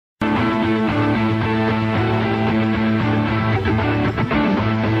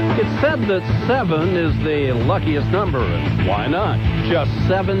said that 7 is the luckiest number, and why not? Just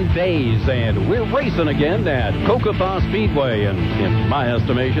 7 days, and we're racing again at Cocopah Speedway, and in my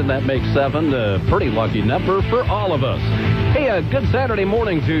estimation, that makes 7 a pretty lucky number for all of us. Hey, a good Saturday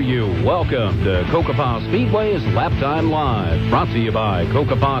morning to you. Welcome to Cocopah Speedway's Laptime Live, brought to you by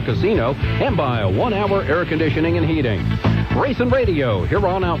Cocopah Casino and by 1 Hour Air Conditioning and Heating. Racing Radio here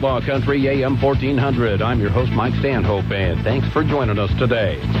on Outlaw Country AM 1400. I'm your host, Mike Stanhope, and thanks for joining us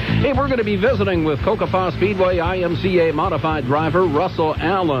today. Hey, we're going to be visiting with Cocopah Speedway IMCA Modified driver Russell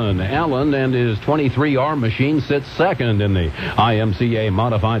Allen. Allen and his 23R machine sits second in the IMCA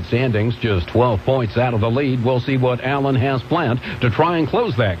Modified standings, just 12 points out of the lead. We'll see what Allen has planned to try and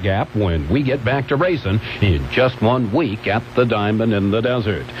close that gap when we get back to racing in just 1 week at the Diamond in the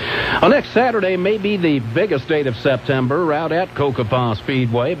Desert. Next Saturday may be the biggest date of September out at Cocopah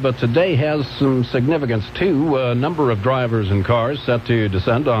Speedway, but today has some significance too. A number of drivers and cars set to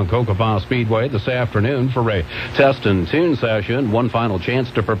descend on Cocopah Speedway this afternoon for a test and tune session. One final chance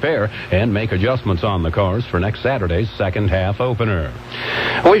to prepare and make adjustments on the cars for next Saturday's second half opener.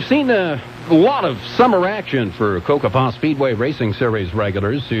 We've seen a lot of summer action for Cocopah Speedway Racing Series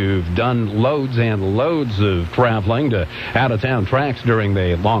regulars who've done loads and loads of traveling to out-of-town tracks during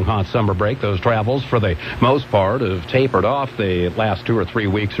the long, hot summer break. Those travels, for the most part, have tapered off the last 2 or 3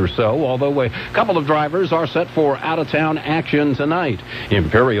 weeks or so, although a couple of drivers are set for out-of-town action tonight.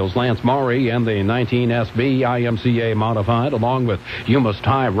 Imperial's Lance Maury and the 19SB IMCA Modified, along with Yuma's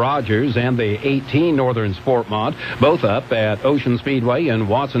Ty Rogers and the 18 Northern Sport Mod, both up at Ocean Speedway in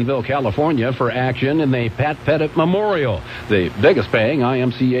Watsonville, California, for action in the Pat Pettit Memorial, the biggest paying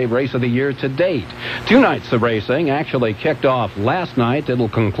IMCA race of the year to date. 2 nights of racing actually kicked off last night. It'll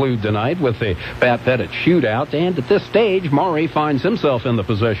conclude tonight with the Pat Pettit shootout, and at this stage, Maury finds himself in the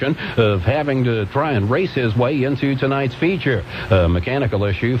position of having to try and race his way into tonight's feature. A mechanical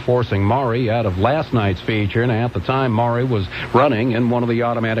issue forcing Maury out of last night's feature, and at the time, Maury was running in one of the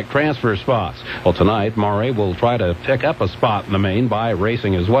automatic transfer spots. Well, tonight, Maury will try to pick up a spot in the main by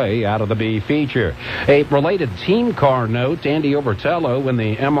racing his way out of the B feature. A related team car note, Andy Obertello in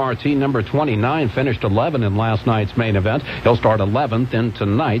the MRT number 29 finished 11 in last night's main event. He'll start 11th in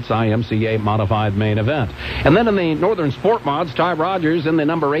tonight's IMCA Modified main event. And then in the Northern Sport Mods, Ty Rogers in the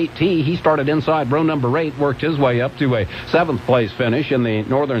number 8T, he started inside row number 8, worked his way up to a 7th place finish in the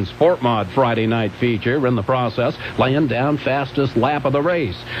Northern Sport Mod Friday night feature. In the process, laying down fastest lap of the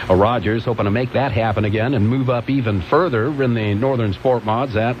race. Rogers hoping to make that happen again and move up even further in the Northern Sport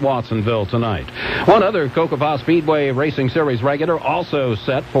Mods at Watsonville tonight. One other Cocopah Speedway Racing Series regular also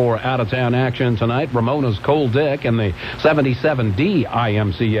set for out-of-town action tonight. Ramona's Cole Dick and the 77D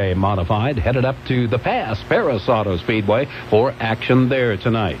IMCA Modified headed up to the Pass Paris Auto Speedway for action there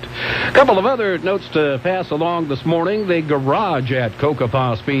tonight. A couple of other notes to pass along this morning. The garage at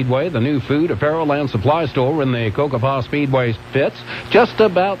Cocopah Speedway, the new food, apparel, and supply store in the Cocopah Speedway pits, just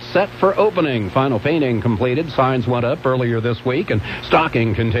about set for opening. Final painting completed. Signs went up earlier this week, and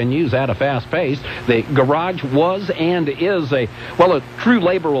stocking continues at a fast pace. The garage was and is a true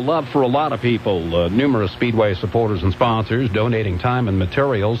labor of love for a lot of people. Numerous Speedway supporters and sponsors donating time and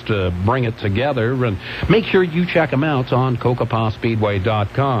materials to bring it together, and make sure you check them out on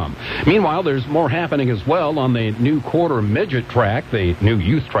CocopahSpeedway.com. Meanwhile, there's more happening as well on the new quarter midget track. The new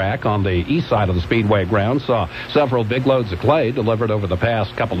youth track on the east side of the Speedway grounds saw several big loads of clay delivered over the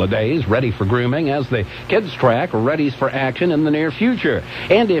past couple of days, ready for grooming, as the kids track readies for action in the near future.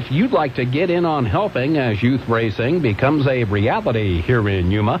 And if you'd like to get in on helping as youth racing becomes a reality here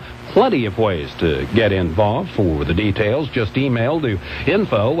in Yuma, plenty of ways to get involved. For the details, just email to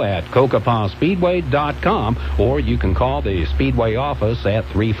info@CocopahSpeedway.com, or you can call the Speedway office at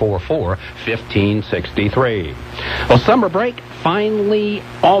 344-1563. Well, summer break finally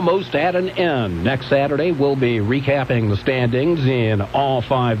almost at an end. Next Saturday, we'll be recapping the standings in all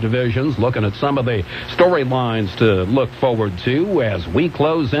 5 divisions, looking at some of the storylines to look forward to as we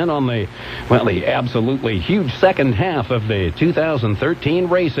close in on the absolutely huge second half of the 2013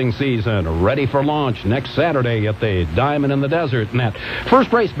 racing season. Ready for launch next Saturday at the Diamond in the Desert. And that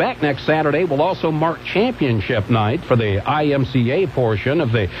first race back next Saturday will also mark championship night for the IMCA portion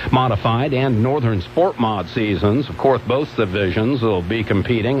of the Modified and Northern Sport Mod seasons. Of course, both divisions will be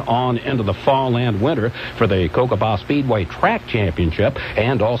competing on into the fall and winter for the Cocopah Speedway Track Championship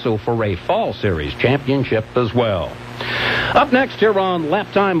and also for a Fall Series Championship as well. Up next here on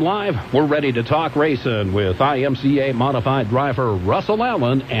Laptime Live, we're ready to talk racing with IMCA Modified driver Russell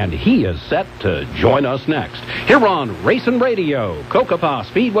Allen, and he is set to join us next. Here on Racing Radio, Cocopah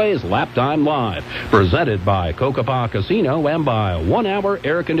Speedway's Laptime Live, presented by Cocopah Casino and by 1 Hour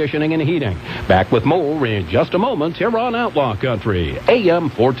Air Conditioning and Heating. Back with more in just a moment here on Outlaw Country AM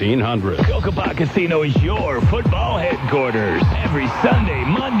 1400. Cocopah Casino is your football headquarters. Every Sunday,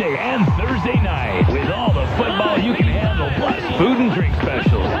 Monday, and Thursday night, with all the football you can handle, plus food and drink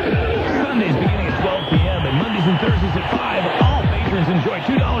specials. Sundays beginning at 12 p.m. and Mondays and Thursdays at 5. All patrons enjoy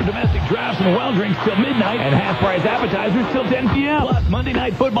 $2 domestic drafts and well drinks till midnight and half-price appetizers till 10 p.m. Plus Monday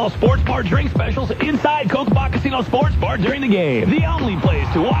night football sports bar drink specials inside Cocopah Casino Sports Bar during the game. The only place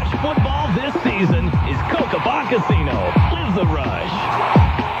to watch football this season is Cocopah Casino. Live the rush.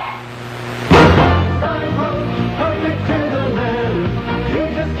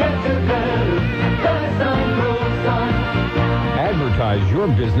 Advertise your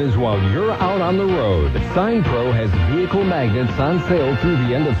business while you're out on the road. Sign Pro has vehicle magnets on sale through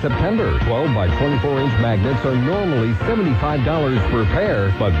the end of September. 12 by 24-inch magnets are normally $75 per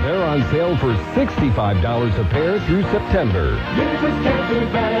pair, but they're on sale for $65 a pair through September. You just can't do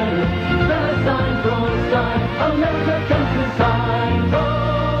better. The Sign Pro sign. America comes to Sign Pro.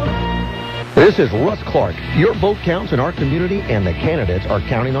 This is Russ Clark. Your vote counts in our community, and the candidates are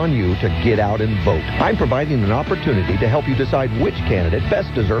counting on you to get out and vote. I'm providing an opportunity to help you decide which candidate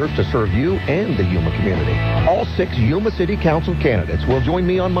best deserves to serve you and the Yuma community. All 6 Yuma City Council candidates will join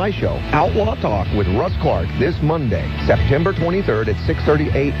me on my show, Outlaw Talk with Russ Clark, this Monday, September 23rd at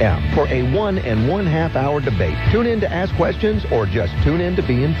 6:30 a.m. for a 1 1/2 hour debate. Tune in to ask questions or just tune in to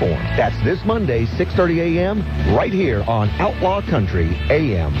be informed. That's this Monday, 6:30 a.m. right here on Outlaw Country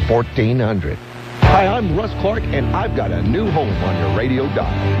AM 1400. Hi, I'm Russ Clark, and I've got a new home on your radio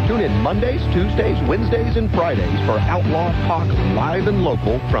dial. Tune in Mondays, Tuesdays, Wednesdays, and Fridays for Outlaw Talk live and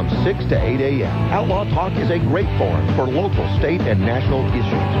local from 6 to 8 a.m. Outlaw Talk is a great forum for local, state, and national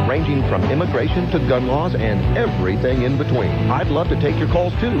issues, ranging from immigration to gun laws and everything in between. I'd love to take your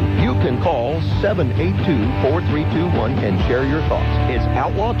calls, too. You can call 782-4321 and share your thoughts. It's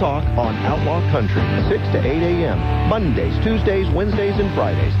Outlaw Talk on Outlaw Country, 6 to 8 a.m., Mondays, Tuesdays, Wednesdays, and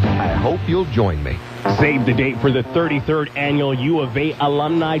Fridays. I hope you'll join me. Save the date for the 33rd Annual U of A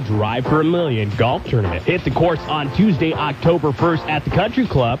Alumni Drive for $1 Million Golf Tournament. Hit the course on Tuesday, October 1st at the Country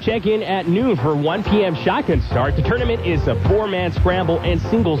Club. Check in at noon for 1 p.m. shotgun start. The tournament is a 4-man scramble, and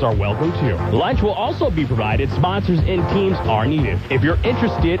singles are welcome too. Lunch will also be provided. Sponsors and teams are needed. If you're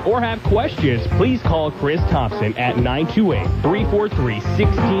interested or have questions, please call Chris Thompson at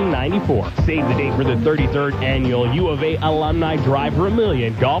 928-343-1694. Save the date for the 33rd Annual U of A Alumni Drive for $1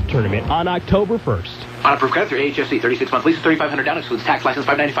 Million Golf Tournament on October 1st. On approved credit through HFC, 36 months lease, $3,500 down, excludes tax, license,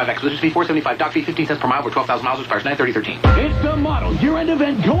 $595, acquisition fee, $475, dock fee, 15 cents per mile, over 12,000 miles, expires 9/30/13. It's the model year-end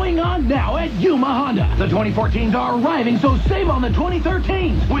event going on now at Yuma Honda. The 2014s are arriving, so save on the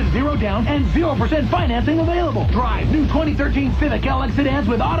 2013s with 0 down and 0% financing available. Drive new 2013 Civic LX sedans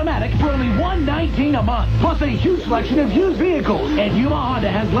with automatic for only $119 a month, plus a huge selection of used vehicles. And Yuma Honda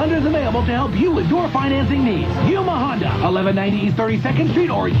has lenders available to help you with your financing needs. Yuma Honda, 1190 East 32nd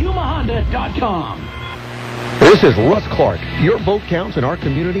Street or YumaHonda.com. This is Russ Clark. Your vote counts in our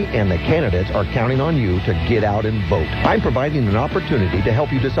community, and the candidates are counting on you to get out and vote. I'm providing an opportunity to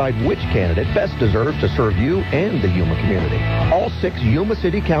help you decide which candidate best deserves to serve you and the Yuma community. All 6 Yuma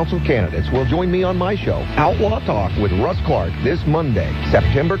City Council candidates will join me on my show, Outlaw Talk with Russ Clark, this Monday,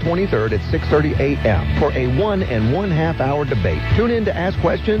 September 23rd at 6:30 a.m. for a 1 1/2 hour debate. Tune in to ask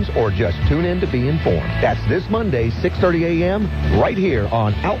questions or just tune in to be informed. That's this Monday, 6:30 a.m. right here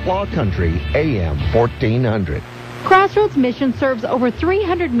on Outlaw Country AM 1400. Crossroads Mission serves over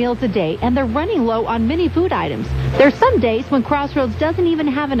 300 meals a day, and they're running low on many food items. There's some days when Crossroads doesn't even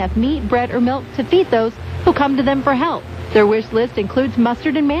have enough meat, bread, or milk to feed those who come to them for help. Their wish list includes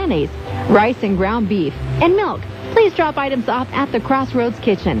mustard and mayonnaise, rice and ground beef, and milk. Please drop items off at the Crossroads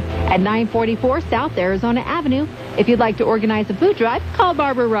Kitchen at 944 South Arizona Avenue. If you'd like to organize a food drive, call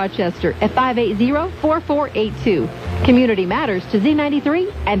Barbara Rochester at 580-4482. Community Matters to Z93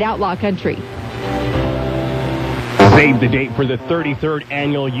 and Outlaw Country. Save the date for the 33rd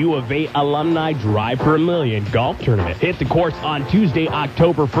Annual U of A Alumni Drive for $1 Million Golf Tournament. Hit the course on Tuesday,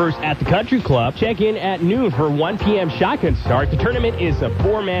 October 1st at the Country Club. Check in at noon for 1 p.m. shotgun start. The tournament is a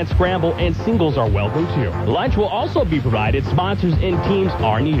 4-man scramble, and singles are welcome too. Lunch will also be provided. Sponsors and teams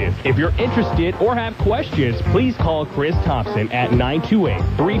are needed. If you're interested or have questions, please call Chris Thompson at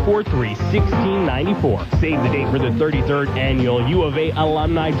 928-343-1694. Save the date for the 33rd Annual U of A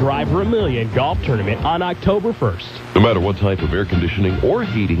Alumni Drive for $1 Million Golf Tournament on October 1st. No matter what type of air conditioning or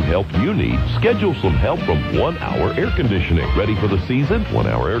heating help you need, schedule some help from 1 Hour Air Conditioning. Ready for the season? 1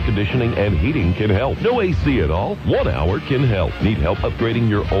 Hour Air Conditioning and Heating can help. No AC at all? 1 Hour can help. Need help upgrading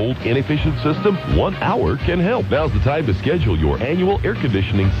your old inefficient system? 1 Hour can help. Now's the time to schedule your annual air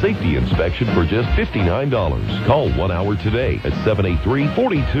conditioning safety inspection for just $59. Call 1 Hour today at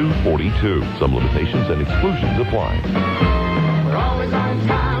 783-4242. Some limitations and exclusions apply. We're always on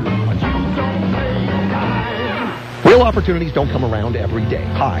time, but you don't pay time. Real opportunities don't come around every day.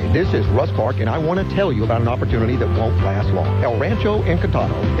 Hi, this is Russ Clark, and I want to tell you about an opportunity that won't last long. El Rancho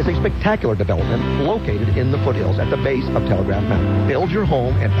Encantado is a spectacular development located in the foothills at the base of Telegraph Mountain. Build your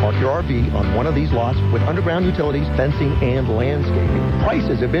home and park your RV on one of these lots with underground utilities, fencing, and landscaping.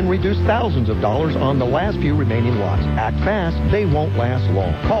 Prices have been reduced thousands of dollars on the last few remaining lots. Act fast, they won't last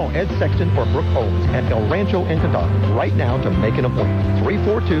long. Call Ed Sexton or Brooke Owens at El Rancho Encantado right now to make an appointment.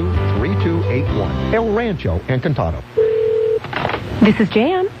 342-3281. El Rancho Encantado. This is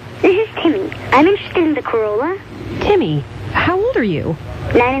Jan. This is Timmy. I'm interested in the Corolla. Timmy, how old are you?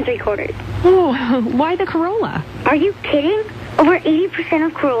 9 3/4. Oh, why the Corolla? Are you kidding? Over 80%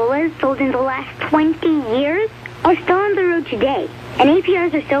 of Corollas sold in the last 20 years are still on the road today. And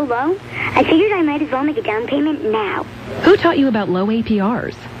APRs are so low, I figured I might as well make a down payment now. Who taught you about low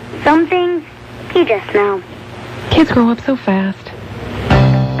APRs? Some things, you just know. Kids grow up so fast.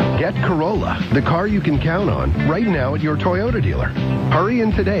 Get Corolla, the car you can count on, right now at your Toyota dealer. Hurry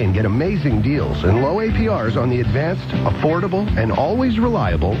in today and get amazing deals and low APRs on the advanced, affordable, and always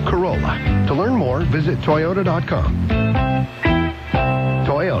reliable Corolla. To learn more, visit Toyota.com.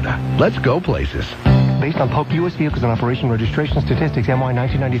 Toyota, let's go places. Based on Polk U.S. Vehicles in Operation Registration Statistics, MY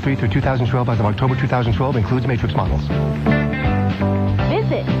 1993 through 2012 as of October 2012 includes matrix models.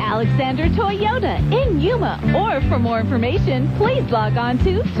 Visit Alexander Toyota in Yuma, or for more information, please log on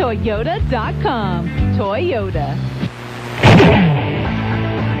to Toyota.com. Toyota.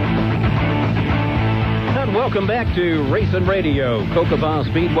 And welcome back to Racing Radio, Cocopah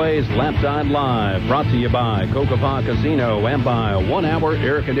Speedway's Laptime Live, brought to you by Cocopah Casino and by 1 Hour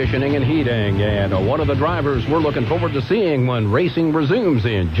Air Conditioning and Heating. And one of the drivers we're looking forward to seeing when racing resumes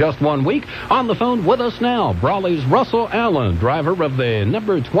in just 1 week. On the phone with us now, Brawley's Russell Allen, driver of the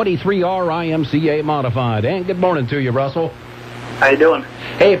number 23R IMCA Modified. And good morning to you, Russell. How you doing?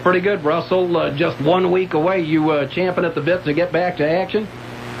 Hey, pretty good, Russell. Just 1 week away. You champing at the bit to get back to action?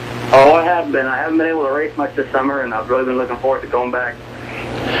 Oh, I have been. I haven't been able to race much this summer, and I've really been looking forward to going back.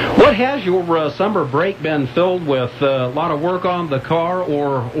 What has your summer break been filled with? A lot of work on the car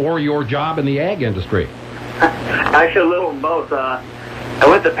or your job in the ag industry? Actually, a little of both. I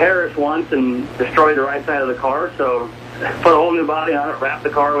went to Paris once and destroyed the right side of the car, so put a whole new body on it, wrapped the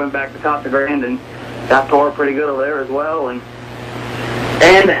car, went back to Casa Grande, and got tore pretty good over there as well. And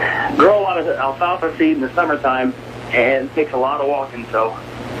grow a lot of alfalfa seed in the summertime, and it takes a lot of walking, so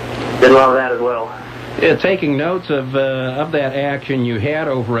did a lot of that as well. Taking notes of that action you had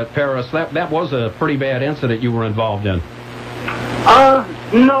over at Paris, that was a pretty bad incident you were involved in.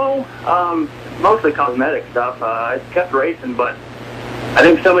 No, mostly cosmetic stuff. I kept racing, but I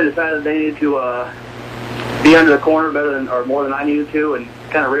think somebody decided they needed to be under the corner better than or more than I needed to, and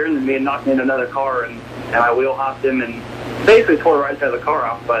kind of reared into me and knocked me into another car, and I wheel hopped him and basically tore the right side of the car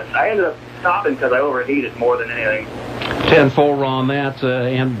off. But I ended up stopping because I overheated more than anything. 10-4 on that,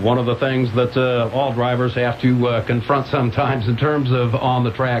 and one of the things that all drivers have to confront sometimes in terms of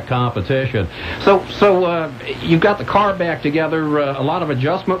on-the-track competition. So you've got the car back together, a lot of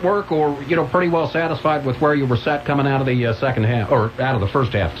adjustment work, or pretty well satisfied with where you were set coming out of the second half, or out of the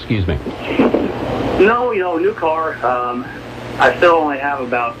first half, excuse me? No, new car. I still only have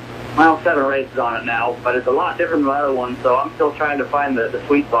about 7 races on it now, but it's a lot different than the other one, so I'm still trying to find the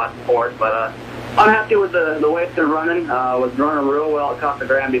sweet spot for it, but I'm happy with the way it's been running. Was running real well at Casa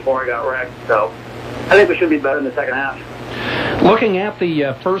Grande before I got wrecked, so I think we should be better in the second half. Looking at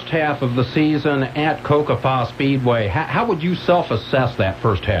the first half of the season at Cocopah Speedway, how would you self-assess that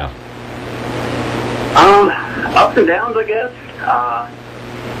first half? Ups and downs, I guess.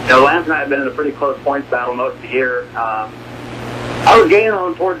 Lance and I have been in a pretty close points battle most of the year. I was gaining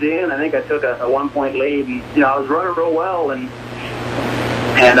on towards the end. I think I took a 1-point lead, and I was running real well, and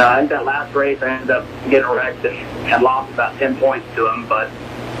I think that last race I ended up getting wrecked and lost about 10 points to him. But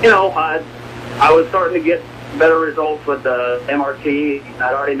I was starting to get better results with the MRT.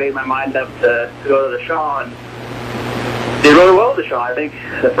 I'd already made my mind up to go to the Shaw, and did really well at the Shaw. I think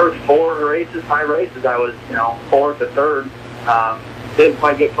the first 5 races, I was 4th or 3rd. Didn't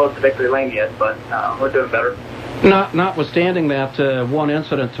quite get close to victory lane yet, but we're doing better. Notwithstanding that one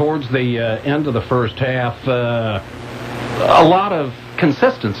incident towards the end of the first half, a lot of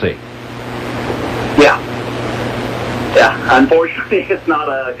consistency. Yeah. Yeah, unfortunately, it's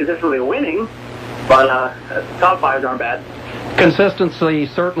not consistently winning, but top fives aren't bad. Consistency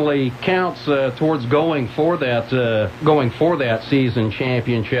certainly counts towards going for that season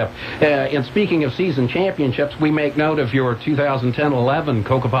championship. And speaking of season championships, we make note of your 2010-11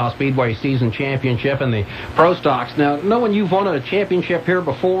 Cocopah Speedway season championship in the Pro Stocks. Now, knowing you've won a championship here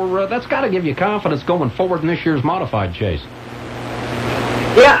before, that's got to give you confidence going forward in this year's modified chase.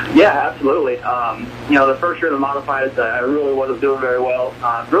 Yeah, absolutely. The first year of the modifieds, I really wasn't doing very well.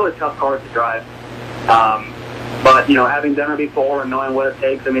 Really tough cars to drive. But, having done it before and knowing what it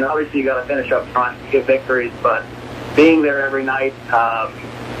takes, obviously you got to finish up front to get victories, but being there every night,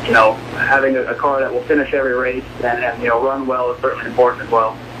 having a car that will finish every race and run well is certainly important as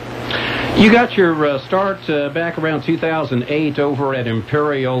well. You got your start back around 2008 over at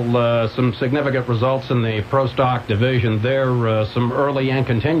Imperial, some significant results in the Pro Stock division there, some early and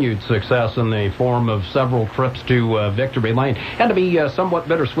continued success in the form of several trips to Victory Lane. Had to be somewhat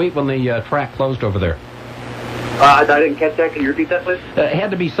bittersweet when the track closed over there. I didn't catch that. Can you repeat that, please? Had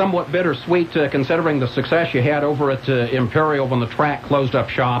to be somewhat bittersweet considering the success you had over at Imperial when the track closed up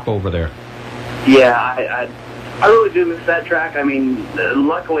shop over there. Yeah, I really do miss that track.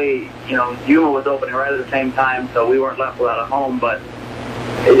 Luckily, Yuma was opening right at the same time, so we weren't left without a home, but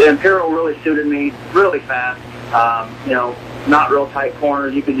Imperial really suited me really fast. Not real tight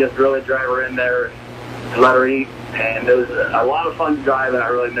corners. You could just really drive her in there and let her eat. And it was a lot of fun to drive, and I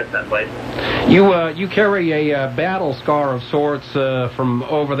really miss that place. You carry a battle scar of sorts from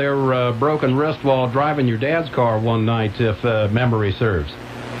over there, broken wrist while driving your dad's car one night, if memory serves.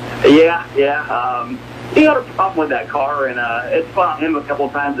 Yeah. He had a problem with that car, and it spun on him a couple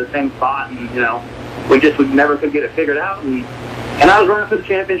of times at the same spot, and we never could get it figured out. And I was running for the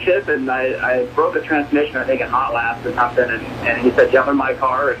championship, and I broke a transmission, I think, in hot laps or something, and he said, jump in my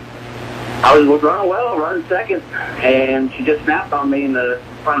car, and I was running second, and she just snapped on me in the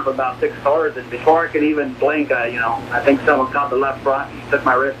front of about 6 cars, and before I could even blink, I think someone caught the left front and took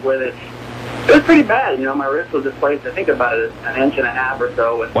my wrist with it. It was pretty bad. My wrist was displaced, I think, about an inch and a half or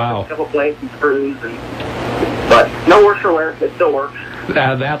so, with a couple plates and screws, but no worse for wear. It still works.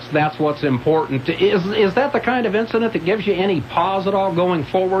 That's what's important. Is that the kind of incident that gives you any pause at all going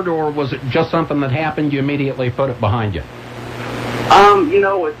forward, or was it just something that happened, you immediately put it behind you?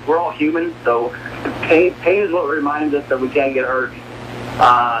 We're all human, so pain is what reminds us that we can't get hurt.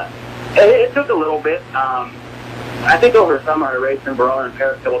 It took a little bit. I think over the summer I raced in Brawley and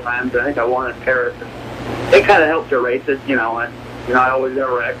Paris a couple times. I think I won in Paris. And it kind of helped your races, and I always get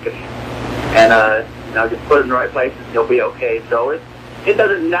a wreck, and just put it in the right places and you'll be okay. So it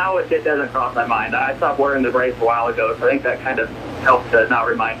doesn't cross my mind. I stopped wearing the brace a while ago, so I think that kind of helped to not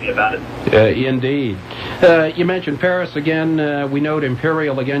remind me about it. Indeed. You mentioned Paris again. We note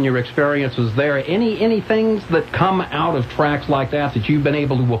Imperial again, your experiences there. Any things that come out of tracks like that you've been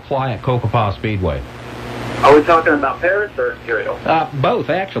able to apply at Cocopah Speedway? Are we talking about Paris or Imperial? Both,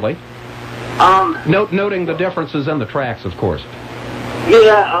 actually. Noting the differences in the tracks, of course.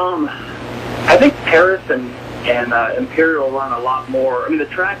 Yeah, I think Paris and Imperial run a lot more. The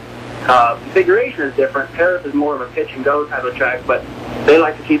track configuration is different. Paris is more of a pitch and go type of track, but they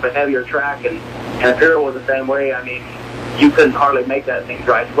like to keep a heavier track, and Imperial was the same way. You couldn't hardly make that thing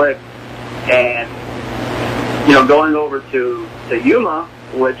dry slick. And, going over to Yuma,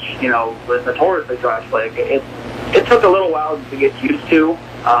 which, was notoriously dry slick, it took a little while to get used to,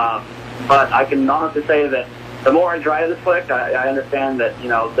 but I can honestly say that the more I drive the slick, I understand that,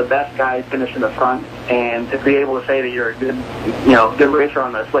 the best guys finish in the front, and to be able to say that you're a good racer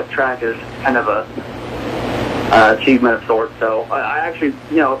on the slick track is kind of a achievement of sorts. So I actually,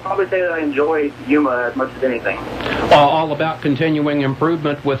 probably say that I enjoy Yuma as much as anything. All about continuing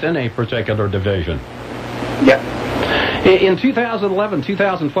improvement within a particular division. Yeah. In 2011,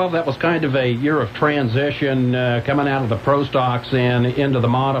 2012, that was kind of a year of transition, coming out of the Pro Stocks and into the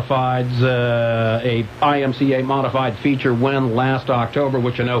Modifieds, a IMCA Modified feature win last October,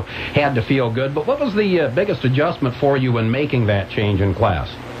 which I know had to feel good. But what was the biggest adjustment for you in making that change in class?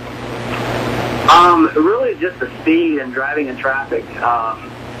 Really just the speed and driving in traffic.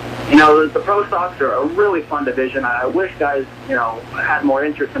 The Pro Stocks are a really fun division. I wish guys, had more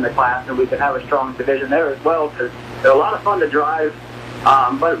interest in the class and we could have a strong division there as well, because they're a lot of fun to drive.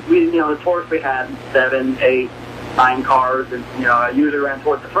 But we, notoriously had 7, 8, 9 cars, and, I usually ran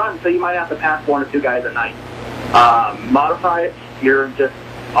towards the front, so you might have to pass 1 or 2 guys at night. Modified, you're just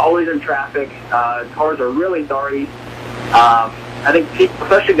always in traffic. Cars are really darty. I think people,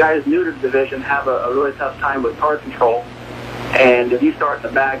 especially guys new to the division, have a really tough time with car control. And if you start in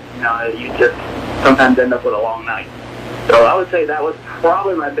the back, you just sometimes end up with a long night. So I would say that was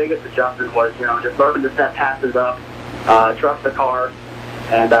probably my biggest adjustment was, just learning to set passes up trust the car,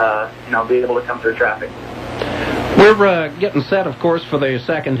 and be able to come through traffic. We're getting set, of course, for the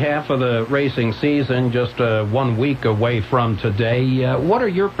second half of the racing season, just 1 week away from today. What are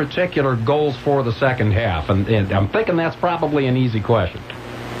your particular goals for the second half? And I'm thinking that's probably an easy question.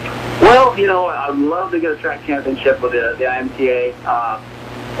 Well, I'd love to get a track championship with the IMCA.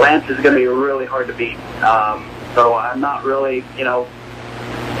 Lance is going to be really hard to beat. So I'm not really,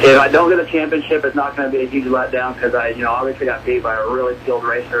 if I don't get a championship, it's not going to be a huge letdown because I, obviously got beat by a really skilled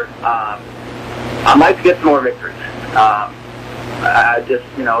racer. I'd like to get some more victories. I just,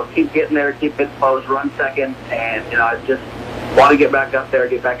 keep getting there, keep getting close, run second, and, I just want to get back up there,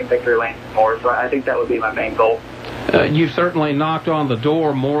 get back in victory lane more. So I think that would be my main goal. You've certainly knocked on the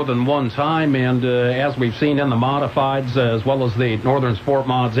door more than one time, and as we've seen in the modifieds, as well as the Northern Sport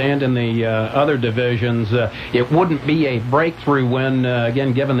Mods and in the other divisions, it wouldn't be a breakthrough win,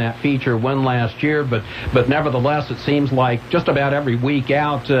 again, given that feature win last year, but nevertheless, it seems like just about every week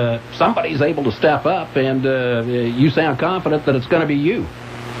out, somebody's able to step up, and you sound confident that it's going to be you.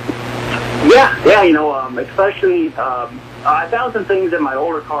 Yeah, especially, I found some things in my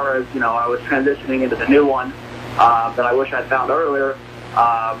older car as, I was transitioning into the new one. That I wish I'd found earlier.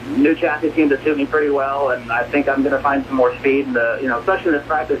 New chassis seemed to suit me pretty well, and I think I'm going to find some more speed. And especially this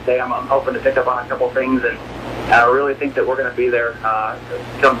practice day, I'm hoping to pick up on a couple things, and I really think that we're going to be there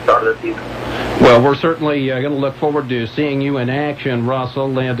come the start of the season. Well, we're certainly going to look forward to seeing you in action,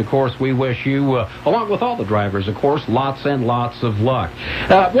 Russell, and of course we wish you, along with all the drivers, of course, lots and lots of luck.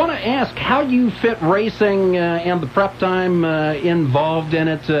 I want to ask how you fit racing and the prep time involved in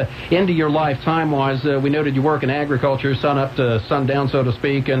it into your life time-wise. We noted you work in agriculture, sun up to sundown, so to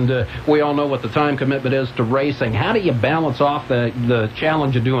speak, and we all know what the time commitment is to racing. How do you balance off the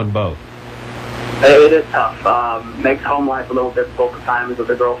challenge of doing both? It is tough. Makes home life a little difficult at times with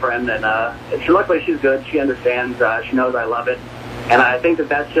a girlfriend, and luckily she's good. She understands. She knows I love it, and I think that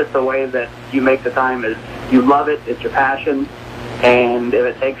that's just the way that you make the time. Is you love it, it's your passion, and if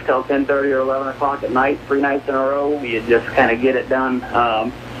it takes till 10:30 or 11 o'clock at night, 3 nights in a row, you just kind of get it done.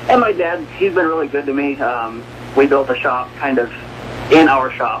 And my dad, he's been really good to me. We built a shop kind of in our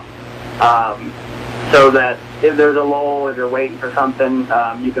shop, so that if there's a lull, if you're waiting for something,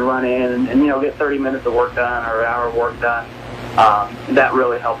 you can run in and get 30 minutes of work done or an hour of work done. That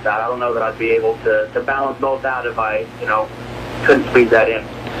really helps out. I don't know that I'd be able to balance both out if I, couldn't squeeze that in.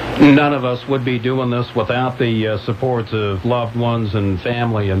 None of us would be doing this without the support of loved ones and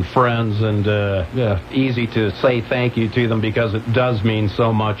family and friends, and easy to say thank you to them because it does mean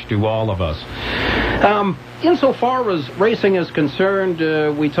so much to all of us. Insofar as racing is concerned,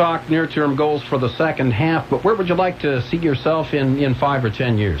 we talked near-term goals for the second half, but where would you like to see yourself in 5 or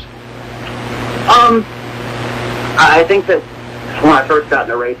 10 years? I think that when I first got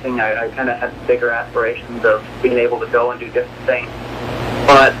into racing, I kind of had bigger aspirations of being able to go and do different things.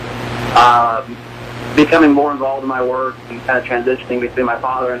 But becoming more involved in my work and kind of transitioning between my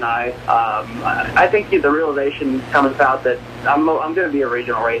father and I think the realization comes about that I'm going to be a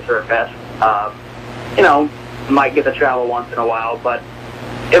regional racer at best. Might get to travel once in a while, but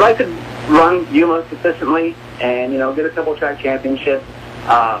if I could run Yuma consistently and, get a couple track championships,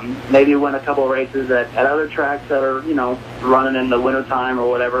 maybe win a couple of races at other tracks that are, running in the wintertime or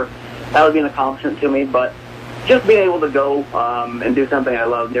whatever, that would be an accomplishment to me. But just being able to go and do something I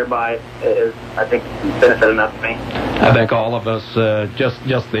love nearby is, I think, benefit enough to me. I think all of us,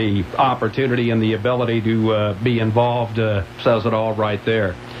 just the opportunity and the ability to be involved says it all right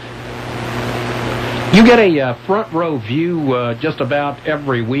there. You get a front row view just about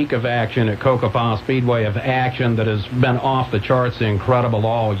every week of action at Cocopah Speedway, of action that has been off the charts, incredible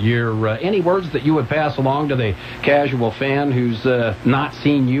all year. Any words that you would pass along to the casual fan who's not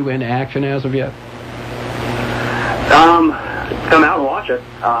seen you in action as of yet? Come out and watch it.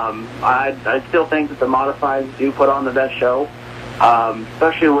 I still think that the modifieds do put on the best show,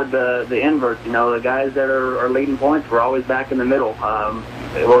 especially with the inverts. The guys that are leading points, we're always back in the middle.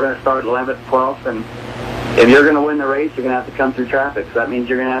 We're going to start 11th, 12th, and if you're going to win the race, you're going to have to come through traffic. So that means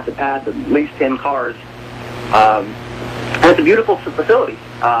you're going to have to pass at least 10 cars. And it's a beautiful facility.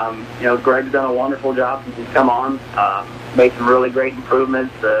 Greg's done a wonderful job since he's come on. Made some really great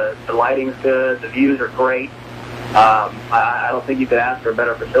improvements. The lighting's good. The views are great. I don't think you could ask for a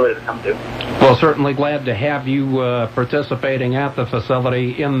better facility to come to. Well, certainly glad to have you participating at the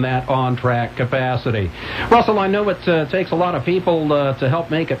facility in that on-track capacity. Russell, I know it takes a lot of people to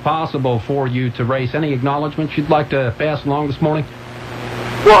help make it possible for you to race. Any acknowledgments you'd like to pass along this morning?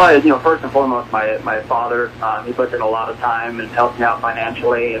 Well, first and foremost, my father, he puts in a lot of time and helps me out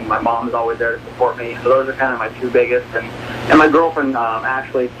financially, and my mom's always there to support me. So those are kind of my two biggest. And And my girlfriend,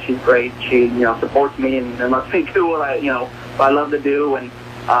 Ashley, she's great. She, supports me and lets me do what I love to do. And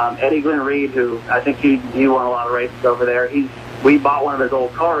Eddie Glenn Reed, who I think he won a lot of races over there. We bought one of his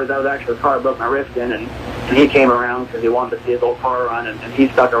old cars. That was actually the car I broke my wrist in, and he came around because he wanted to see his old car run, and he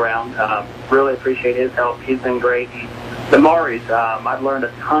stuck around. Really appreciate his help. He's been great. And the Maury's, I've learned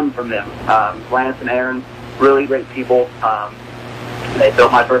a ton from them. Lance and Aaron, really great people. They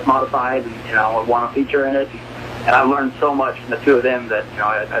built my first modified, and I won a feature in it. And I've learned so much from the two of them that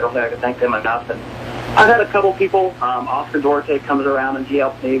I don't think I can thank them enough. And I've had a couple people. Oscar Duarte comes around and he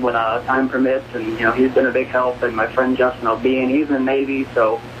helps me when time permits, and he's been a big help. And my friend Justin O'Bean, he's in the Navy,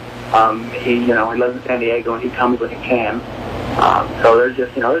 so he lives in San Diego and he comes when he can. So there's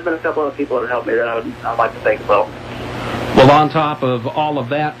just there's been a couple of people that have helped me that I'd like to thank as well. Well, on top of all of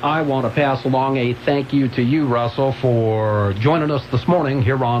that, I want to pass along a thank you to you, Russell, for joining us this morning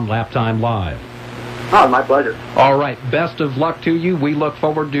here on Laptime Live. Oh, my pleasure. All right. Best of luck to you. We look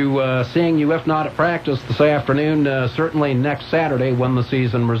forward to seeing you, if not at practice this afternoon, certainly next Saturday when the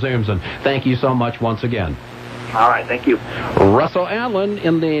season resumes. And thank you so much once again. All right, thank you. Russell Allen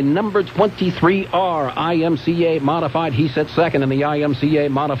in the number 23R IMCA Modified. He sits second in the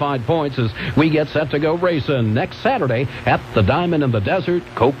IMCA Modified points as we get set to go racing next Saturday at the Diamond in the Desert,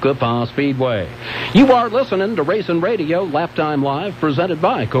 Cocopah Speedway. You are listening to Racing Radio, Laptime Live, presented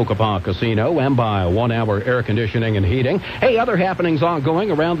by Cocopah Casino and by 1 Hour Air Conditioning and Heating. Hey, other happenings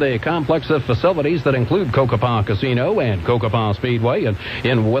ongoing around the complex of facilities that include Cocopah Casino and Cocopah Speedway. And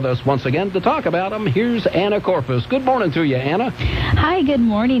in with us once again to talk about them, here's Anna Corpus. Good morning to you, Anna. Hi, good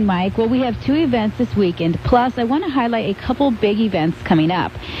morning, Mike. Well, we have 2 events this weekend. Plus, I want to highlight a couple big events coming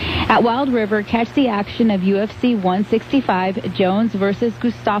up. At Wild River, catch the action of UFC 165, Jones versus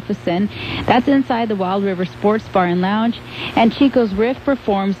Gustafsson. That's inside the Wild River Sports Bar and Lounge. And Chico's Riff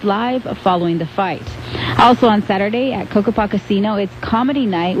performs live following the fight. Also on Saturday at Cocopah Casino, it's comedy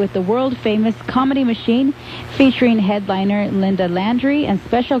night with the world-famous Comedy Machine featuring headliner Linda Landry and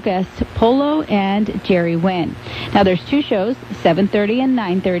special guests Polo and Jerry Wynn. Now there's 2 shows, 7:30 and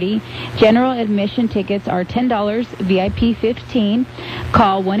 9:30. General admission tickets are $10, VIP $15.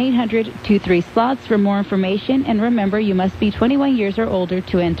 Call 1-800-23-SLOTS for more information, and remember, you must be 21 years or older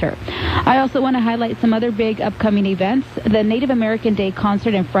to enter. I also want to highlight some other big upcoming events. The Native American Day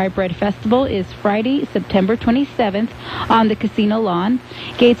Concert and Fry Bread Festival is Friday, September 27th on the casino lawn.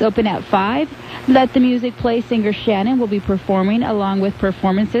 Gates open at 5. Let the Music Play singer Shannon will be performing along with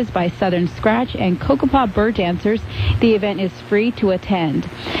performances by Southern Scratch and Cocopah Bird Dancers. The event is free to attend.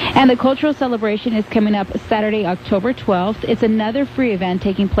 And the cultural celebration is coming up Saturday, October 12th. It's another free event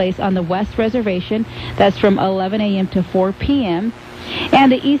taking place on the West Reservation. That's from 11 a.m. to 4 p.m.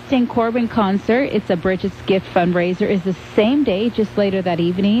 And the Easton Corbin concert, it's a Bridget's Gift fundraiser, is the same day, just later that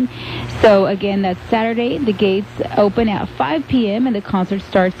evening. So again, that's Saturday. The gates open at 5 p.m. and the concert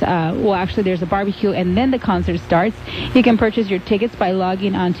starts, actually there's a barbecue and then the concert starts. You can purchase your tickets by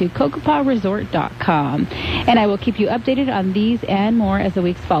logging on to CocopahResort.com. And I will keep you updated on these and more as the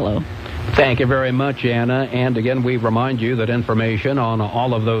weeks follow. Thank you very much, Anna. And again, we remind you that information on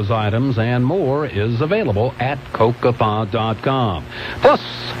all of those items and more is available at Cocopah.com. Plus,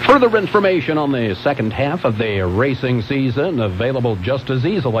 further information on the second half of the racing season available just as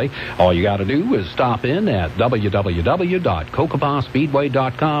easily. All you got to do is stop in at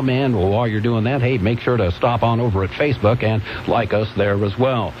www.CocopahSpeedway.com. And while you're doing that, hey, make sure to stop on over at Facebook and like us there as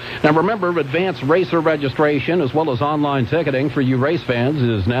well. Now, remember, advanced racer registration as well as online ticketing for you race fans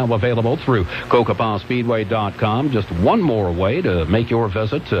is now available through CocopahSpeedway.com. Just one more way to make your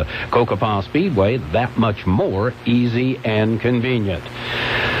visit to Cocopah Speedway that much more easy and convenient.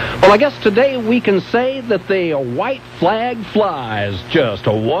 Well, I guess today we can say that the white flag flies. Just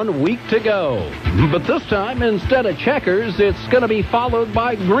 1 week to go. But this time, instead of checkers, it's going to be followed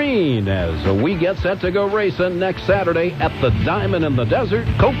by green as we get set to go racing next Saturday at the Diamond in the Desert,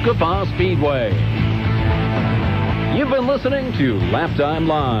 Cocopah Speedway. You've been listening to Laptime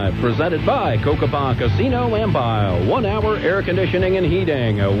Live, presented by Cocopah Casino and by 1 Hour Air Conditioning and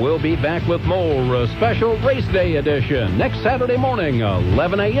Heating. We'll be back with more special Race Day edition next Saturday morning,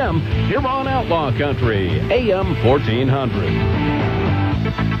 11 a.m. here on Outlaw Country AM 1400.